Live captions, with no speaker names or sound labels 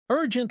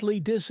Urgently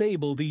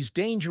disable these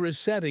dangerous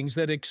settings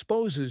that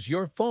exposes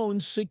your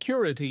phone's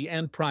security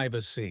and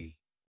privacy.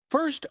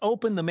 First,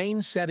 open the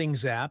main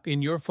Settings app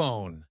in your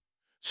phone.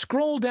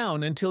 Scroll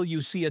down until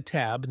you see a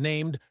tab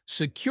named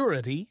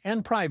Security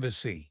and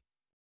Privacy.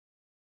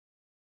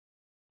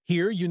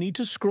 Here you need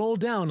to scroll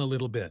down a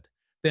little bit,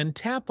 then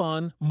tap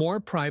on More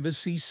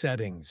Privacy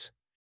Settings.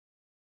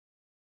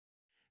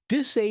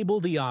 Disable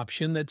the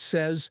option that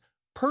says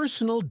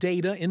Personal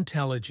Data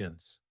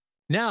Intelligence.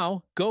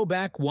 Now, go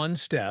back one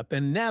step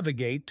and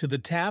navigate to the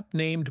tab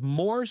named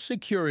More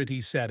Security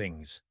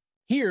Settings.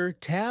 Here,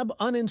 tab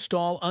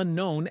Uninstall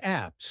Unknown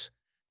Apps.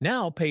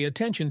 Now pay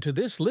attention to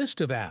this list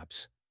of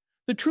apps.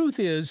 The truth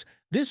is,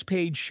 this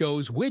page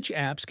shows which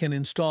apps can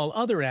install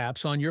other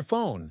apps on your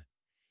phone.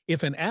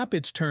 If an app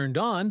is turned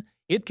on,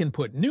 it can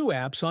put new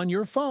apps on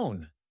your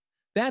phone.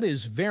 That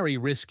is very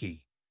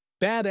risky.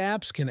 Bad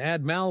apps can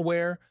add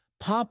malware,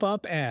 pop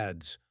up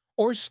ads,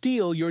 or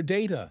steal your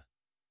data.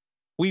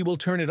 We will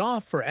turn it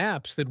off for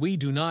apps that we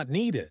do not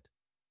need it.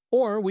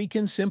 Or we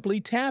can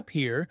simply tap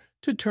here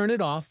to turn it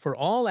off for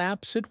all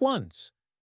apps at once.